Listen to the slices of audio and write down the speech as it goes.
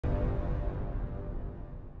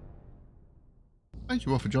Thank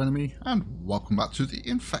you all for joining me and welcome back to the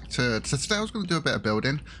Infected. So today I was going to do a bit of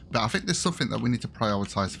building, but I think there's something that we need to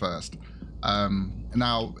prioritize first.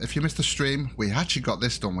 Now, if you missed the stream, we actually got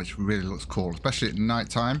this done, which really looks cool, especially at night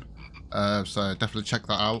time. So definitely check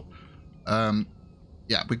that out.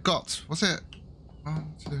 Yeah, we got, was it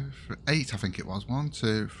 1, 2, 3, 8? I think it was 1,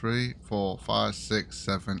 2, 3, 4, 5, 6,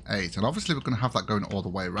 7, 8, and obviously we're going to have that going all the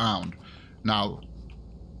way around. Now,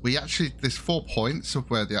 there's 4 points of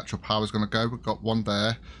where the actual power is going to go. We've got one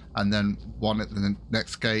there, and then one at the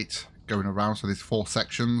next gate going around. So there's 4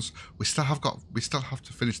 sections. We still have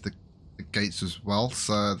to finish the gates as well.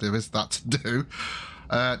 So there is that to do.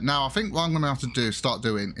 Now I think what I'm going to have to start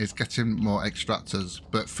doing is getting more extractors.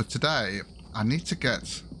 But for today, I need to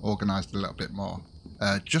get organised a little bit more,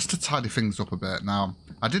 just to tidy things up a bit. Now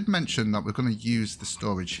I did mention that we're going to use the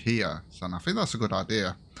storage here, so I think that's a good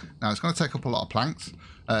idea. Now it's going to take up a lot of planks.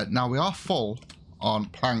 Now we are full on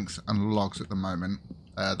planks and logs at the moment.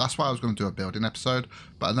 That's why I was going to do a building episode,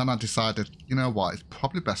 but then I decided, you know what, it's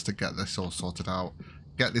probably best to get this all sorted out,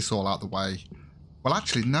 get this all out the way. Well,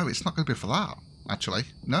 actually, no, it's not going to be for that. Actually,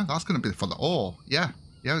 no, that's going to be for the ore. Yeah,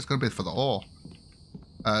 it's going to be for the ore.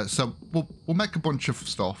 So we'll make a bunch of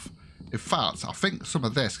stuff. In fact, I think some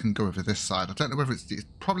of this can go over this side. I don't know whether it's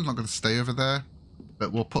probably not going to stay over there,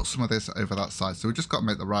 but we'll put some of this over that side. So we just got to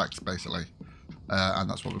make the racks, basically. And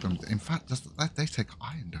that's what we're going to do. In fact, they take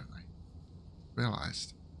iron, don't they?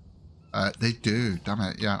 Realised. They do, damn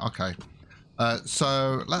it. Yeah, okay.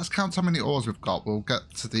 So let's count how many ores we've got. We'll get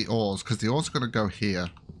to the ores, because the ores are going to go here,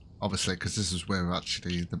 obviously, because this is where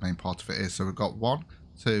actually the main part of it is. So we've got 1,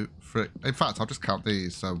 2, 3. In fact, I'll just count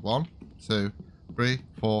these. So 1, 2, 3,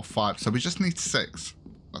 4, 5. So we just need 6.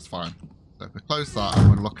 That's fine. So if we close that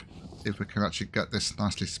and we'll look if we can actually get this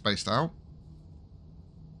nicely spaced out.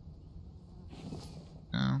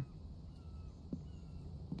 Yeah.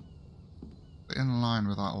 In line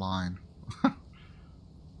with that line.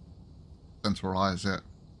 Centralize it.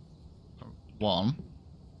 So 1.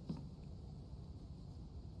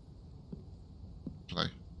 Actually,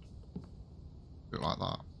 do it like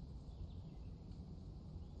that.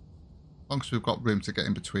 As long as we've got room to get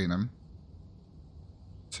in between them.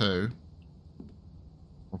 2.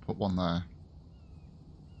 We'll put 1 there.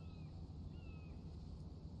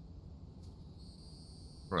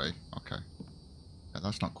 3. Okay. Yeah,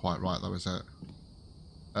 that's not quite right though, is it?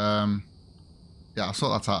 Yeah, I'll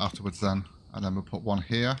sort that out afterwards then. And then we'll put 1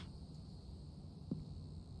 here.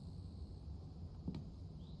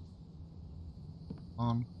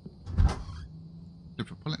 One. If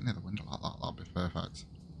we pull it near the window like that, that'll be perfect.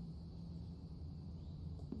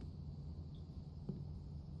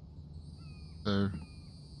 2.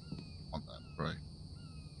 1 there, 3.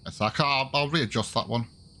 Yes, I'll readjust that one.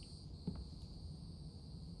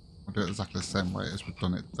 We'll do it exactly the same way as we've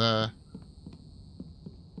done it there.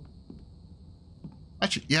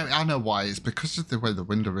 Actually, yeah, I know why. It's because of the way the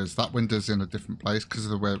window is. That window's in a different place because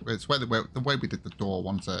of the way it's the way we did the door,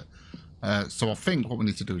 wasn't it? So I think what we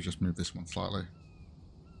need to do is just move this one slightly.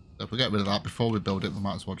 So if we get rid of that before we build it, we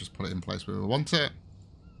might as well just put it in place where we want it.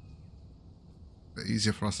 A bit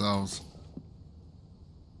easier for ourselves.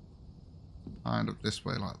 Kind of this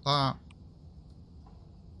way like that.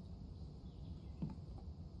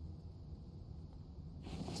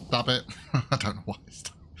 Stab it. I don't know why it's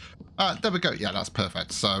there we go. Yeah, that's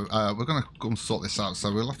perfect. So we're going to go and sort this out.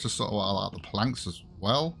 So we'll have to sort out the planks as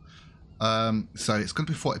well. So it's going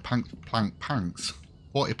to be 40 planks.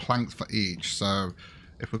 40 planks for each. So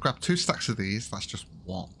if we grab 2 stacks of these, that's just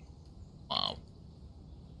 1. Wow.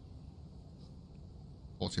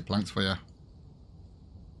 40 planks for you.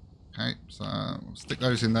 Okay, so we'll stick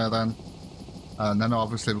those in there then. And then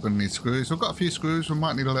obviously we're going to need screws. We've got a few screws. We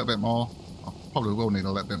might need a little bit more. Probably will need a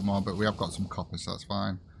little bit more, but we have got some copper, so that's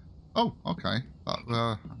fine. Oh, okay. That,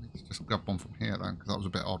 I need to just grab one from here then, because that was a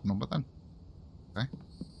bit odd number then. Okay.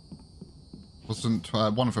 Wasn't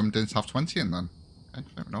one of them didn't have 20 in then? Okay,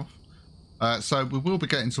 fair enough. So we will be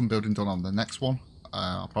getting some building done on the next one.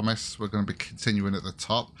 I promise. We're going to be continuing at the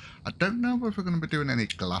top. I don't know if we're going to be doing any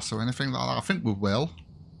glass or anything like that. I think we will.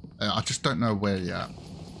 I just don't know where yet.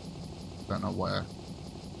 Don't know where.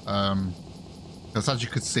 Because as you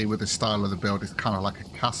could see with the style of the build, it's kind of like a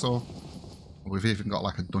castle. We've even got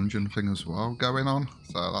like a dungeon thing as well going on,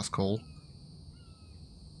 so that's cool.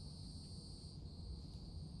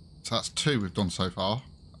 So that's 2 we've done so far.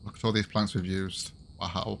 Look at all these planks we've used.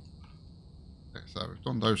 Wow. Okay, so we've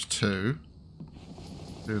done those 2.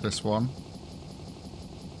 Do this one.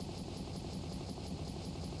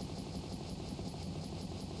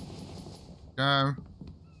 Go.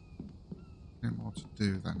 No more to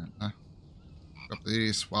do then, isn't there? Grab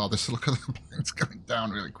these. Wow, this look at the planks going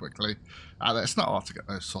down really quickly. It's not hard to get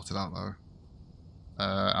those sorted out though.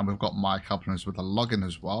 And we've got mic helping us with the logging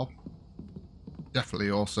as well.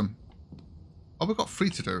 Definitely awesome. Oh, we've got 3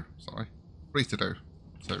 to do. Sorry. 3 to do.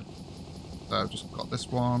 2. So I've just got this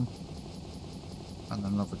one. And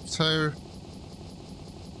then another 2.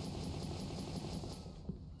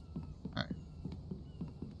 Okay.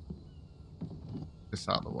 This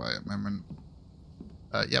out of the way at the moment.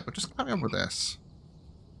 Yeah, but just carry on with this.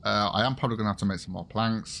 I am probably going to have to make some more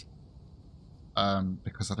planks.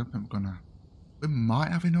 Because I don't think we're going to... We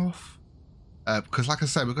might have enough. Because like I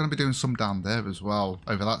said, we're going to be doing some down there as well,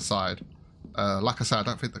 over that side. Like I said, I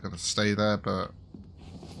don't think they're going to stay there, but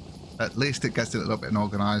at least it gets it a little bit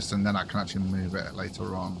organised, and then I can actually move it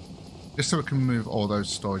later on. Just so we can move all those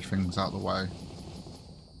storage things out of the way.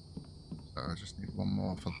 So I just need one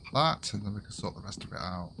more for that, and then we can sort the rest of it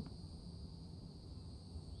out.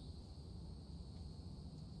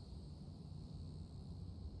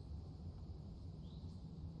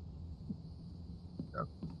 Yep.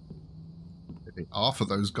 Maybe half of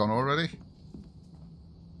those gone already.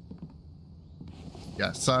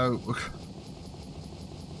 Yeah, so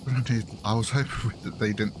I was hoping that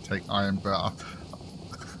they didn't take iron, but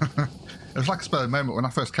it was like a spur of the moment. When I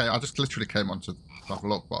first came, I just literally came on to have a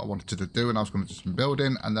look what I wanted to do, and I was going to do some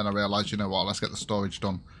building, and then I realised, you know what, let's get the storage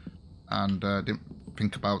done, and didn't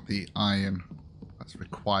think about the iron that's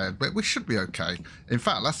required, but we should be okay. In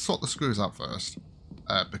fact, let's sort the screws out first,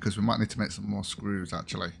 because we might need to make some more screws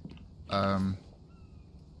actually.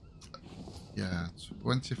 Yeah,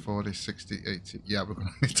 20, 40, 60, 80. Yeah, we're going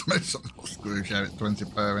to need to make some more screws. Yeah, it's 20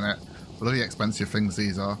 per in it. Bloody expensive things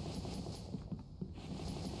these are.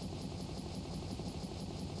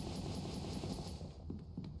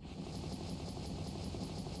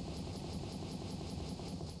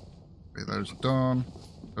 Get those done.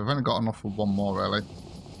 We've only got enough for one more, really.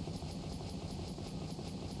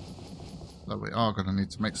 So we are going to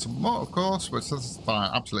need to make some more, of course, but this is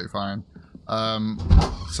fine, absolutely fine.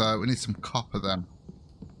 So we need some copper then.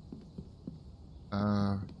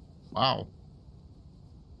 Wow.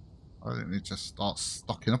 I think need to start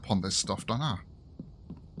stocking up on this stuff, don't I?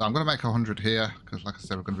 So I'm going to make 100 here, because like I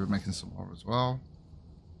said, we're going to be making some more as well.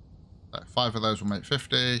 So 5 of those will make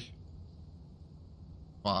 50.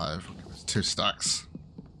 5 will give us 2 stacks.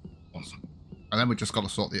 Awesome. And then we just got to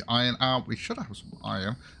sort the iron out. We should have some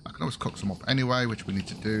iron. I can always cook some up anyway, which we need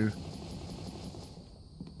to do.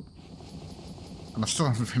 And I still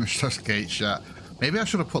haven't finished those gates yet. Maybe I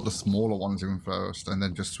should have put the smaller ones in first and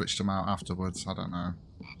then just switched them out afterwards. I don't know.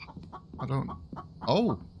 I don't...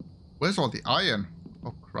 Oh! Where's all the iron?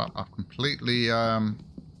 Oh crap, I've completely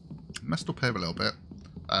messed up here a little bit.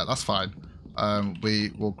 That's fine.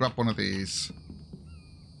 We will grab one of these.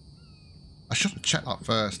 I should have checked that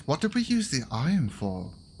first. What did we use the iron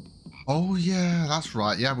for? Oh yeah, that's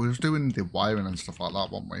right. Yeah, we were doing the wiring and stuff like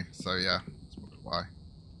that, weren't we? So yeah, that's probably why.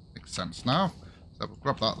 Makes sense now. So we'll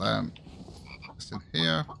grab that then. This in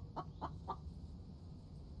here.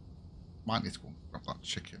 Might need to go and grab that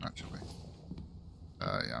chicken actually.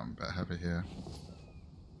 Yeah, I'm a bit heavy here.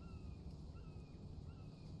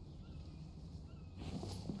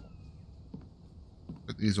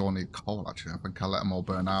 But these all need coal actually. I think I'll let them all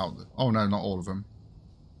burn out. Oh no, not all of them.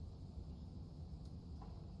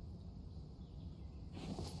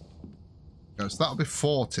 So that'll be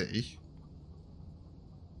 40.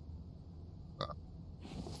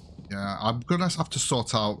 Yeah, I'm going to have to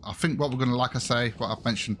sort out, I think what we're going to, like I say, what I've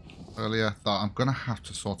mentioned earlier, that I'm going to have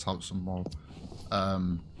to sort out some more,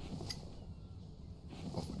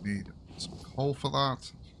 what we need, some coal for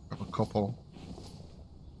that, have a couple.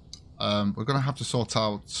 We're going to have to sort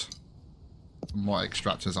out some more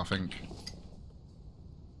extractors, I think.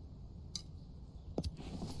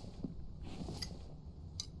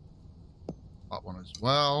 That one as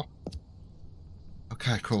well.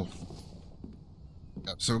 Okay, cool.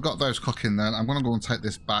 Yep, so we've got those cooking then. I'm going to go and take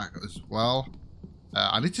this back as well.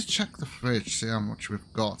 I need to check the fridge, see how much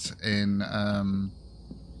we've got in...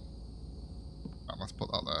 let's put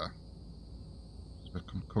that there. We're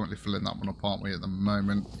currently filling that one up, aren't we, at the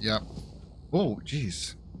moment? Yep. Oh,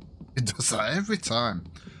 jeez. It does that every time.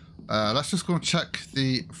 Let's just go and check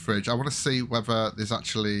the fridge. I want to see whether there's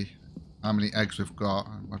actually... how many eggs we've got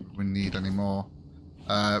and whether we need any more.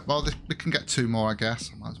 Well, we can get 2 more, I guess.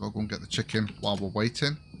 I might as well go and get the chicken while we're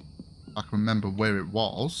waiting. I can remember where it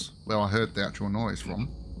was, where I heard the actual noise from.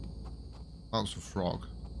 That was a frog.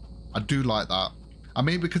 I do like that. I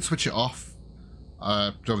mean, we could switch it off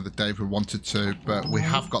during the day if we wanted to, but we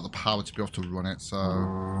have got the power to be able to run it, so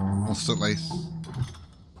constantly.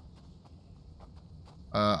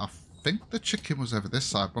 I think the chicken was over this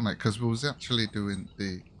side, wasn't it? Because we was actually doing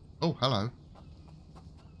the... Oh, hello.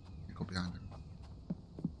 You go behind him.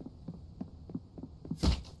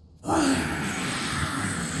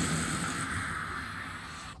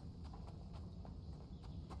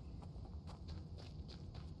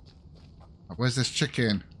 Where's this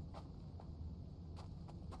chicken?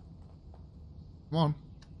 Come on.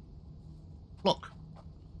 Look.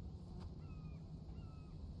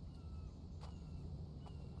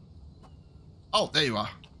 Oh, there you are.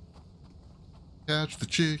 Catch the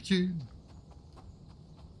chicken.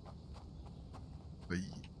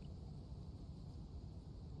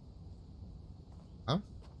 Huh?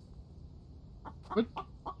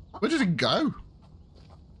 Where did it go?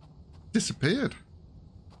 Disappeared.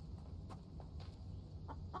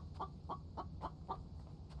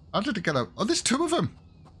 How did it get out? Oh, there's two of them.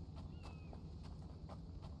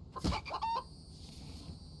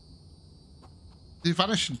 The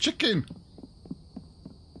vanishing chicken.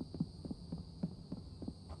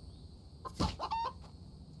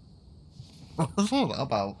 What was all that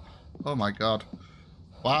about? Oh my god.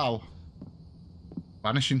 Wow.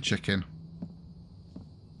 Vanishing chicken.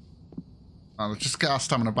 Let's just get our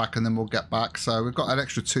stamina back and then we'll get back. So we've got an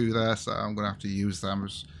extra 2 there, so I'm going to have to use them.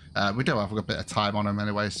 We do have a bit of time on them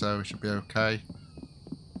anyway, so we should be okay.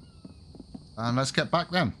 And let's get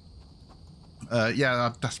back then. Yeah,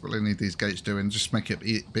 I desperately need these gates doing. Just make it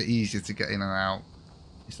a bit easier to get in and out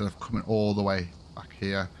instead of coming all the way back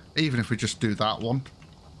here. Even if we just do that one.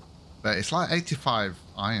 But it's like 85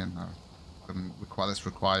 iron now. That's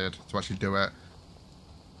required to actually do it.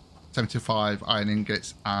 75 iron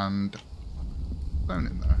ingots and stone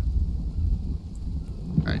in there.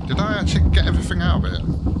 Okay, did I actually get everything out of it?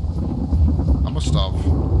 I must have.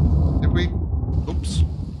 Did we? Oops.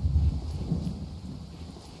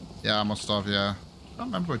 Yeah, I must have, yeah. I can't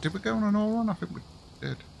remember. Did we go on an ore run? I think we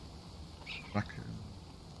did. Raccoon.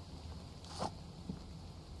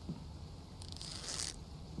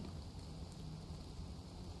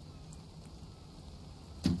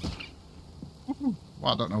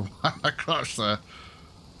 Well, I don't know why I crashed there.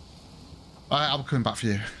 Alright, I'm coming back for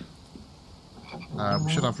you.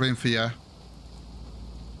 We should have room for you.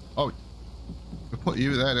 Oh, we put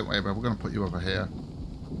you there, didn't we? But we're going to put you over here.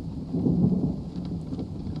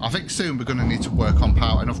 I think soon we're going to need to work on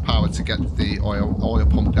power, enough power to get the oil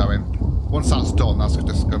pump going. Once that's done, that's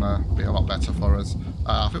just going to be a lot better for us.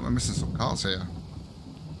 I think we're missing some carts here.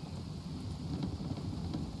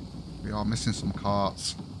 We are missing some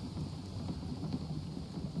carts.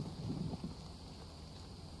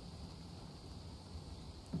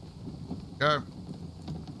 Go.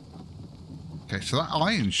 Okay, so that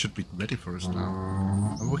iron should be ready for us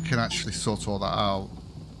now. And we can actually sort all that out.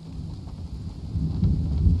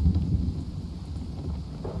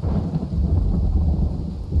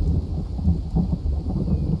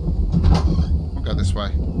 We'll go this way.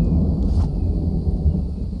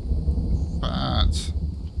 But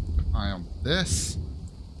eye on this.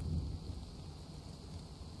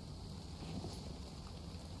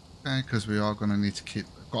 Okay, because we are going to need to keep...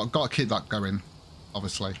 Got to keep that going,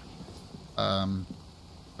 obviously. Grab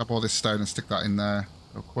all this stone and stick that in there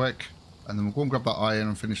real quick. And then we'll go and grab that iron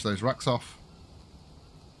and finish those racks off.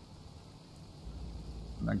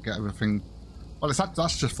 And then get everything... Well,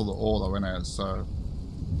 that's just for the ore though, isn't it? So...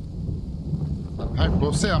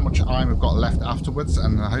 We'll see how much iron we've got left afterwards.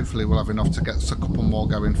 And hopefully we'll have enough to get a couple more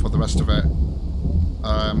going for the rest of it.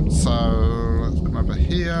 So... Let's come over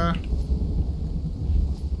here.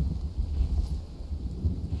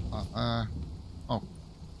 Oh,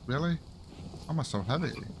 really? How am I so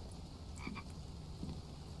heavy?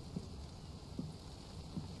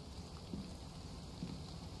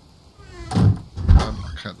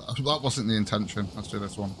 Okay, that wasn't the intention. Let's do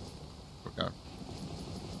this one. Okay.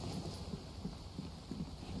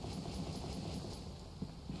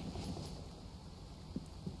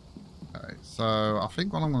 Okay, so I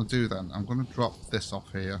think what I'm going to do then, I'm going to drop this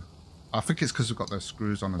off here. I think it's because we've got those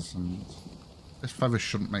screws on us and... This feather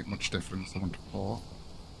shouldn't make much difference, I want to pour.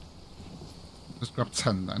 Just grab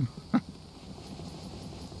 10 then.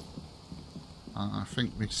 I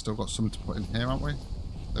think we've still got some to put in here, haven't we?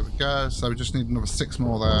 There we go. So we just need another 6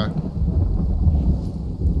 more there.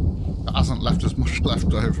 That hasn't left us much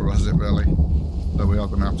left over, has it really? So we are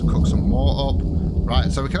going to have to cook some more up.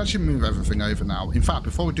 Right, so we can actually move everything over now. In fact,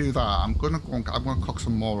 before we do that, I'm going to cook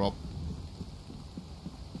some more up.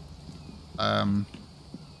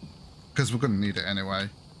 Because we're going to need it anyway.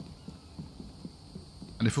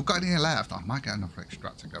 And if we've got any left, I might get another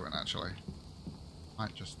extractor going actually.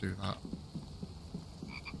 Might just do that.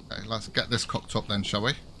 Okay, let's get this cooked up then, shall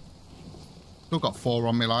we? Still got 4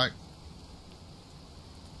 on me, like.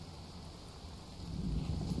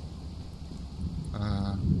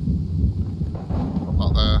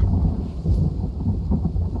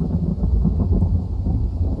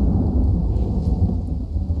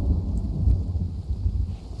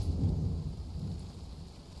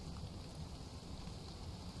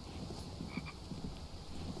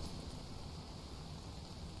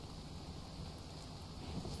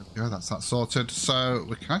 go, that's that sorted. So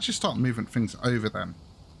we can actually start moving things over then.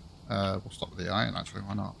 We'll stop with the iron actually,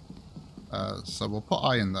 why not? So we'll put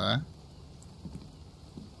iron there.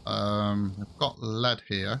 We've got lead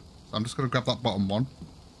here. So I'm just going to grab that bottom one.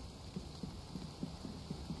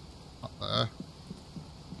 Up there.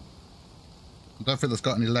 I don't think there's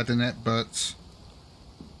got any lead in it, but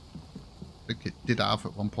I think it did have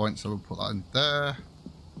at one point, so we'll put that in there.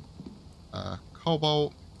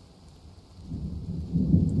 Cobalt.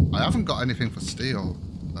 I haven't got anything for steel.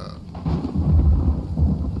 There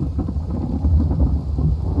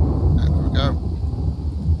we go.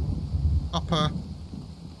 Copper.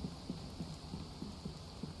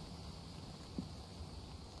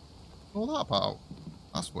 What's all that about?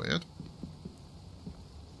 That's weird.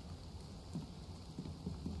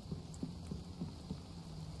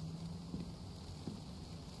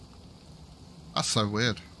 That's so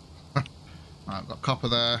weird. Right, I've got copper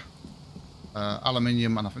there.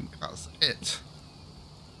 Aluminium, and I think that's it.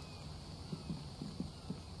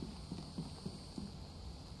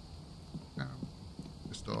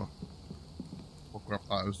 This door. We'll grab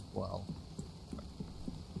that as well.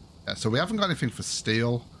 Yeah, so we haven't got anything for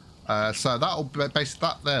steel. So that'll be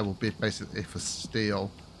that there will be basically for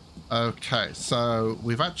steel. Okay, so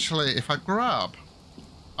we've actually, if I grab,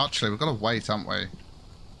 actually we've got to wait, haven't we?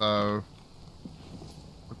 So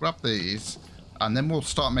we'll grab these. And then we'll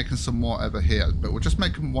start making some more over here. But we'll just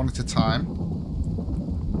make them one at a time.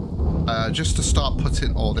 Just to start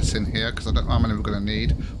putting all this in here. Because I don't know how many we're going to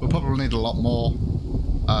need. We'll probably need a lot more.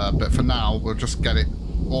 But for now, we'll just get it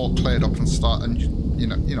all cleared up and start. And you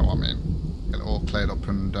know what I mean. Get it all cleared up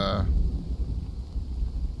and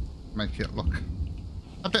make it look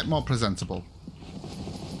a bit more presentable.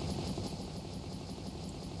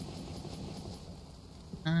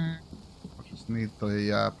 I just need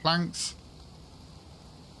the planks.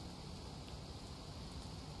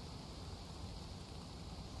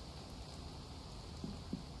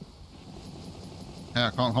 Yeah,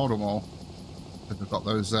 I can't hold them all. Because we've got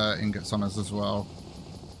those ingots on us as well.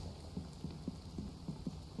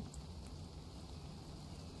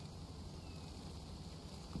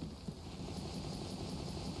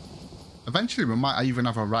 Eventually we might even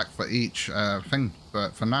have a rack for each thing,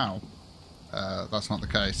 but for now, that's not the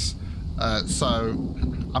case. So,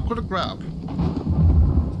 I'm going to grab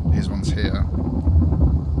these ones here.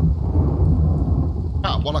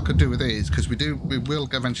 What I could do with these, because we will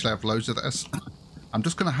eventually have loads of this. I'm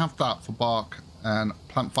just going to have that for bark and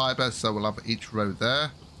plant fibre, so we'll have each row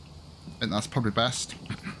there. I think that's probably best.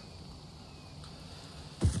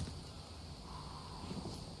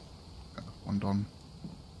 Got one done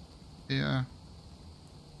here.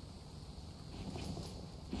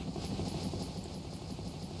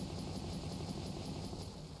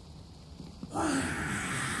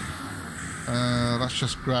 Let's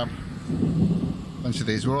just grab a bunch of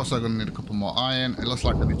these. We're also going to need a couple more iron. It looks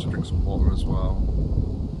like I need to drink some water as well.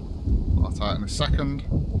 I'll try it in a second.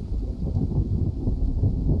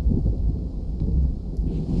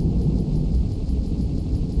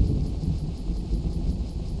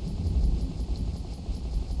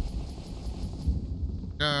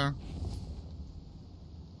 Go.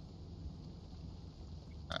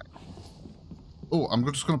 Oh, I'm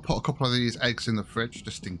just going to put a couple of these eggs in the fridge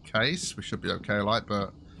just in case. We should be okay, like,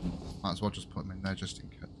 but might as well just put them in there just in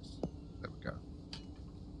case. There we go.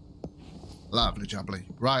 Lovely jubbly.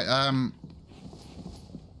 Right,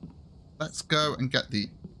 let's go and get the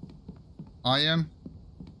iron.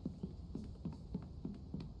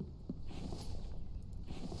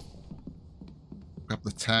 Grab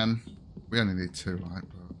the 10. We only need 2, right?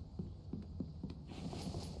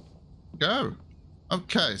 But... Go.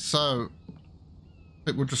 Okay, so I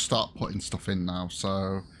think we'll just start putting stuff in now.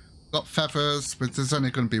 So, got feathers, but there's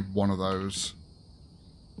only going to be one of those.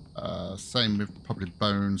 Same with probably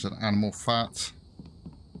bones and animal fat.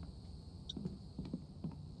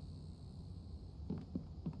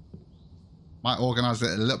 Might organise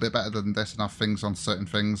it a little bit better than this and have things on certain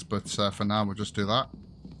things, but for now we'll just do that.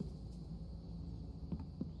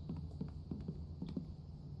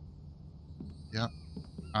 Yep.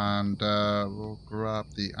 And we'll grab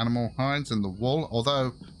the animal hides and the wool,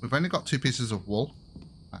 although we've only got 2 pieces of wool.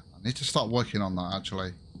 I need to start working on that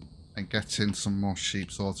actually and getting some more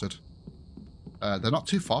sheep sorted. They're not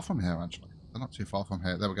too far from here actually. They're not too far from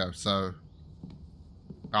here. There we go. So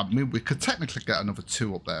I mean, we could technically get another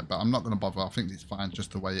 2 up there, but I'm not going to bother. I think it's fine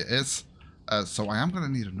just the way it is. So I am going to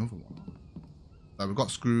need another one. So we've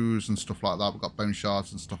got screws and stuff like that. We've got bone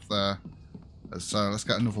shards and stuff there. So let's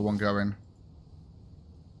get another one going.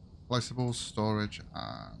 Placeables, storage,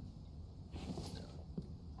 and...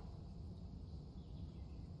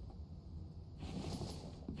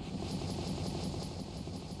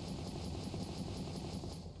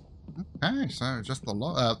 Okay, so just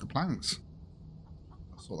the planks.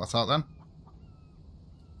 Let's sort that out then.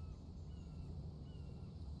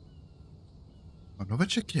 Another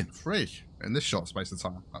chicken, 3 in this short space of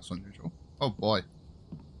time. That's unusual. Oh boy.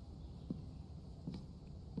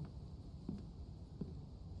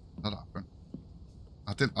 That happened.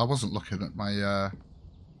 I wasn't looking at my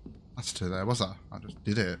last 2 there, was I? I just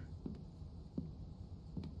did it.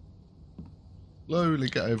 Slowly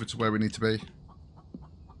get over to where we need to be.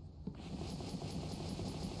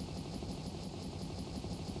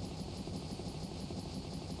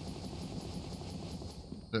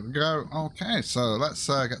 There we go. Okay, so let's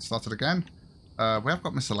get started again. We have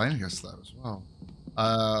got miscellaneous though as well.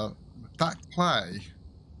 That clay.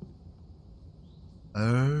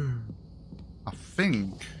 Oh, I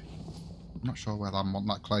think. I'm not sure whether I'm on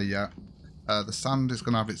that clay yet. The sand is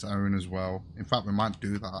going to have its own as well. In fact, we might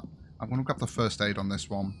do that. I'm going to grab the first aid on this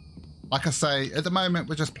one. Like I say, at the moment,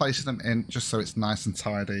 we're just placing them in just so it's nice and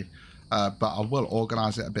tidy. But I will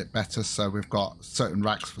organise it a bit better so we've got certain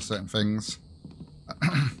racks for certain things.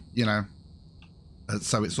 You know,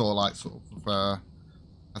 so it's all like sort of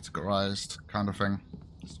categorized kind of thing,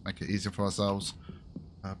 just to make it easier for ourselves.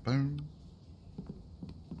 Boom.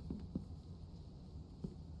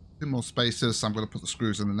 2 more spaces, so I'm going to put the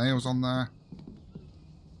screws and the nails on there.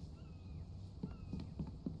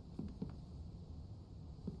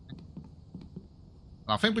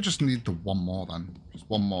 I think we just need the 1 more then, just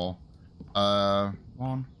 1 more.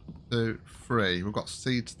 1, 2, 3. We've got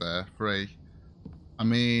seeds there, 3. I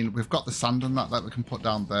mean, we've got the sand and that we can put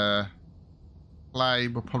down there. Clay,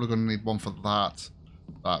 we're probably going to need 1 for that.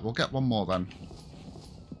 Right, we'll get 1 more then.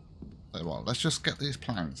 Tell you what, let's just get these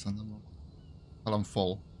planks and then we'll fill them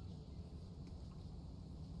full.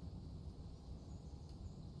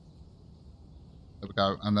 There we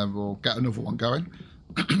go, and then we'll get another one going.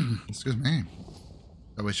 Excuse me.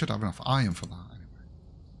 So we should have enough iron for that.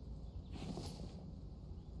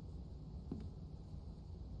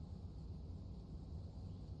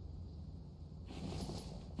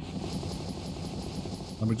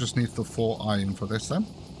 And we just need the 4 iron for this then.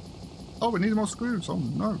 Oh, we need more screws. Oh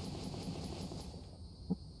no.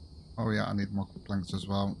 Oh yeah, I need more planks as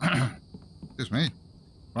well. Excuse me.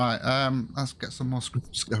 Right, let's get some more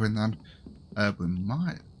screws going then. We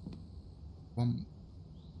might.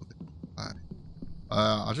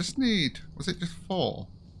 I just need. Was it just 4?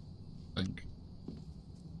 I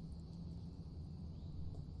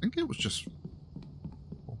think it was just.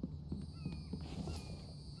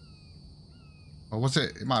 Or was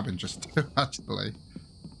it? It might have been just 2, actually.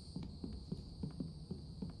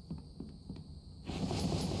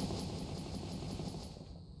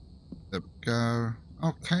 There we go.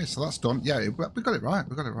 Okay, so that's done. Yeah, we got it right.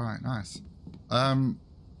 We got it right. Nice. Right,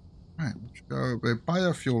 let's go with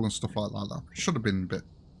biofuel and stuff like that. That should have been a bit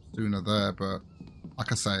sooner there, but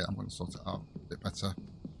like I say, I'm going to sort it out a bit better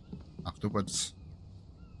afterwards.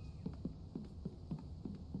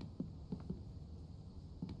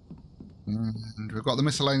 And we've got the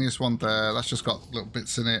miscellaneous one there. That's just got little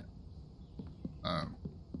bits in it. Well,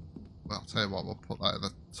 I'll tell you what, we'll put that at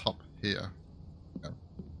the top here. Okay.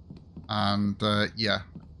 And yeah,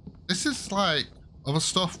 this is like other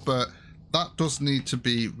stuff, but that does need to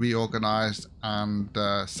be reorganized and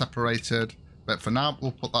separated. But for now,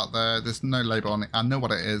 we'll put that there. There's no label on it. I know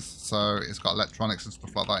what it is, so it's got electronics and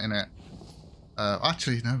stuff like that in it.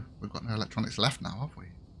 Actually, no, we've got no electronics left now, have we?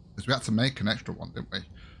 Because we had to make an extra one, didn't we?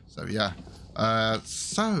 So yeah.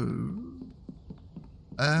 Sand-wise,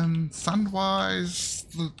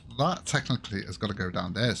 that technically has got to go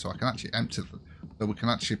down there, so I can actually empty so we can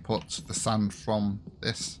actually put the sand from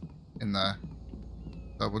this in there.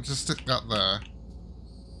 So we'll just stick that there.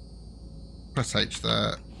 Press H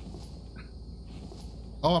there.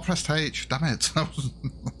 Oh, I pressed H. Damn it. I was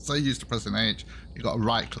so used to pressing H. You got to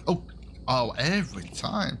right click. Oh, every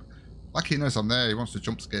time. Like he knows I'm there. He wants to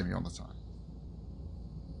jump scare me all the time.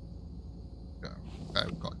 Okay,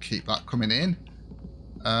 we've got to keep that coming in.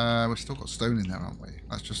 We've still got stone in there, haven't we?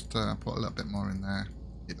 Let's just put a little bit more in there.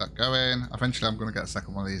 Keep that going. Eventually, I'm going to get a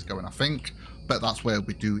second one of these going, I think. But that's where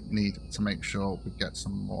we do need to make sure we get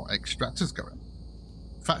some more extractors going.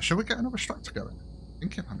 In fact, should we get another extractor going? I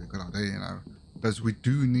think it might be a good idea, you know. Because we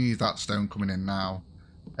do need that stone coming in now.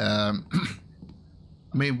 I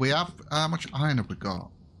mean, we have... How much iron have we got?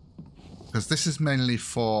 Because this is mainly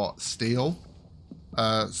for steel.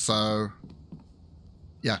 So...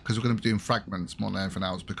 Yeah, because we're going to be doing fragments more than anything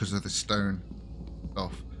else because of the stone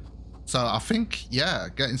stuff. So I think, yeah,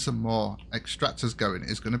 getting some more extractors going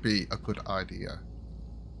is going to be a good idea.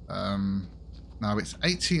 Now it's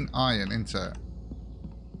 18 iron, isn't it?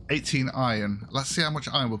 18 iron. Let's see how much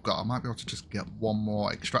iron we've got. I might be able to just get one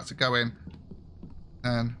more extractor going.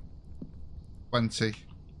 10, 20.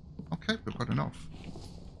 Okay, we've got enough.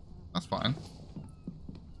 That's fine.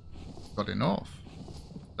 Got enough.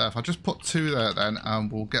 So if I just put 2 there then,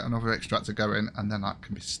 and we'll get another extractor going, and then that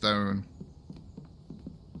can be stone.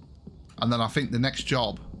 And then I think the next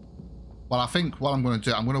job, well, I think what I'm going to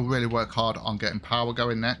do, I'm going to really work hard on getting power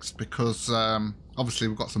going next, because obviously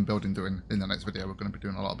we've got some building doing in the next video. We're going to be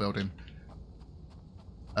doing a lot of building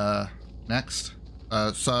next.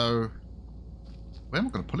 So where am I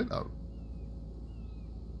going to put it though?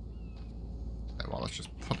 Okay, well, let's just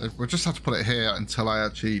put it, we'll just have to put it here until I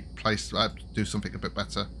actually do something a bit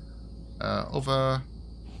better. Over.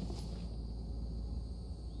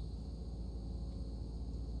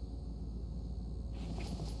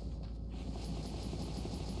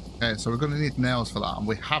 Okay, so we're going to need nails for that, and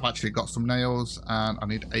we have actually got some nails, and I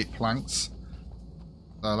need 8 planks.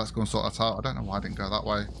 So let's go and sort that out. I don't know why I didn't go that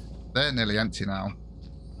way. They're nearly empty now.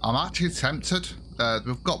 I'm actually tempted.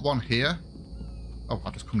 We've got one here. Oh,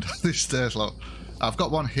 I just come down these stairs, look. I've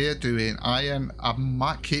got one here doing iron. I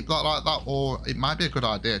might keep that like that, or it might be a good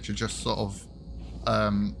idea to just sort of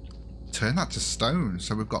turn that to stone.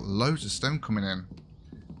 So we've got loads of stone coming in.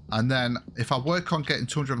 And then if I work on getting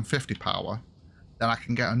 250 power, then I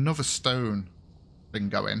can get another stone thing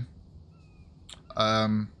going.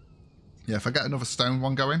 Yeah, if I get another stone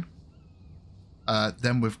one going,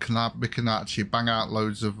 then we can actually bang out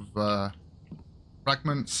loads of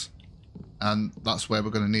fragments, and that's where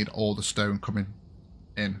we're going to need all the stone coming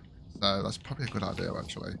in. So that's probably a good idea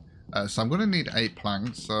actually. So I'm going to need 8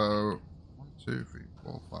 planks. So 1, 2, 3,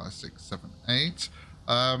 4, 5, 6, 7, 8.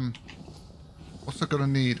 Also going to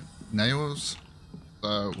need nails.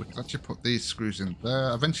 So we can actually put these screws in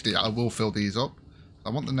there. Eventually I will fill these up. I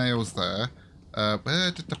want the nails there.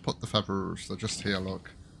 Where did I put the feathers? They're just here, look.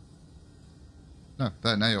 No,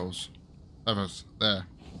 they're nails. Feathers, there.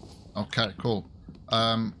 Okay, cool.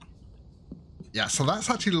 Yeah, so that's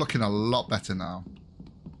actually looking a lot better now.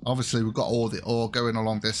 Obviously we've got all the ore going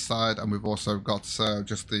along this side, and we've also got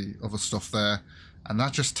just the other stuff there. And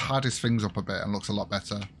that just tidies things up a bit and looks a lot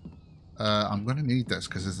better. I'm going to need this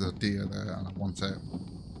because there's a deer there and I want it.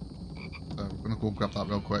 So I'm going to go grab that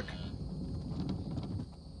real quick.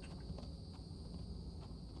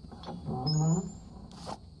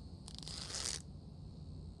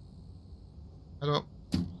 Hello.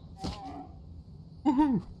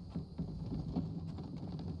 Woohoo!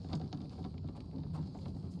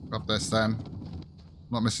 Grab this then.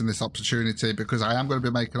 Not missing this opportunity because I am going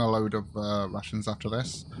to be making a load of rations after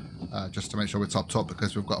this. Just to make sure we're topped up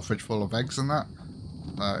because we've got a fridge full of eggs and that.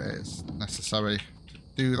 It's necessary to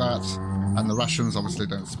do that. And the rations obviously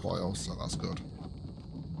don't spoil, so that's good.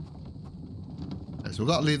 Okay, so we've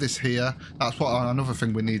got to leave this here. That's what another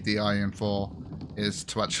thing we need the iron for, is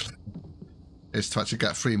to actually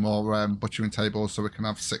get 3 more butchering tables so we can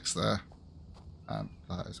have 6 there. And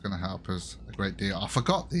that is going to help us a great deal. I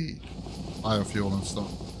forgot the biofuel and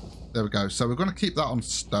stuff. There we go. So we're going to keep that on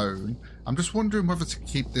stone. I'm just wondering whether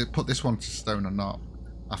to put this one to stone or not.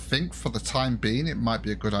 I think for the time being it might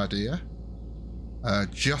be a good idea.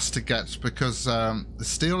 Just to get, because the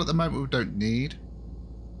steel at the moment we don't need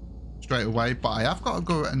straight away, but I have got to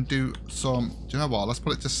go and do some, do you know what, let's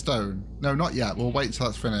put it to stone. No, not yet. We'll wait until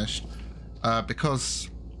that's finished. Because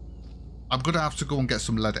I'm going to have to go and get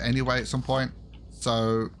some lead anyway at some point.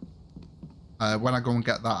 So when I go and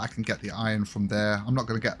get that, I can get the iron from there. I'm not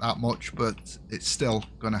going to get that much, but it's still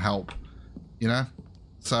going to help, you know?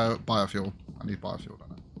 So biofuel. I need biofuel,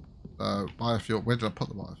 don't I? So biofuel, where did I put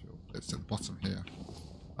the biofuel? It's at the bottom here.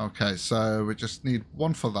 Okay, so we just need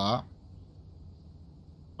 1 for that.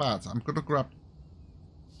 But I'm going to grab...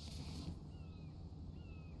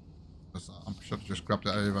 I should have just grabbed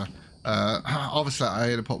it over. Obviously I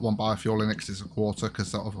had to put 1 biofuel in it because it's a quarter,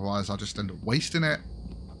 because otherwise I'll just end up wasting it.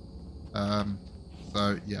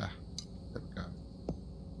 So yeah, there we go.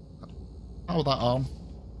 Power that on.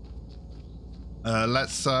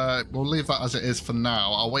 We'll leave that as it is for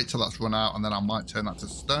now. I'll wait till that's run out and then I might turn that to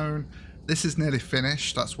stone. This is nearly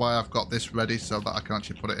finished. That's why I've got this ready so that I can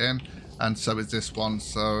actually put it in. And so is this one.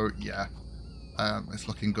 So yeah, it's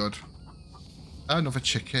looking good. Another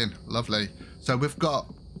chicken, lovely. So we've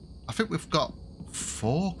got, I think we've got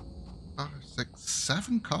 4, 5, 6,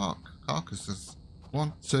 7 carcasses.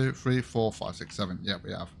 1, 2, 3, 4, 5, 6, 7. Yeah,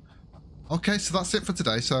 we have. Okay, so that's it for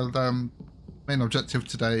today. So the main objective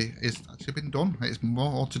today is actually been done. It's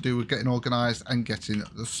more to do with getting organised and getting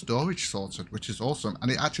the storage sorted, which is awesome.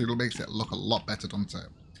 And it actually makes it look a lot better, doesn't it?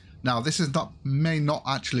 Now, this is may not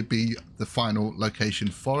actually be the final location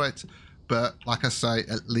for it, but like I say,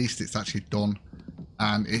 at least it's actually done.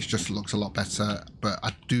 and it just looks a lot better. But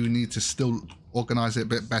I do need to still organize it a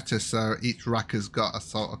bit better, so each rack has got a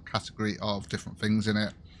sort of category of different things in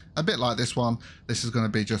it. A bit like this one. This is going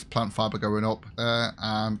to be just plant fiber going up there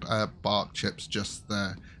and bark chips just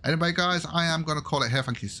there. Anyway, guys, I am going to call it here.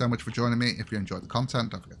 Thank you so much for joining me. If you enjoyed the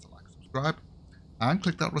content, don't forget to like, subscribe, and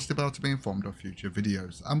click that rusty bell to be informed of future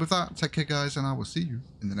videos. And with that, take care, guys, and I will see you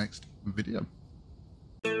in the next video.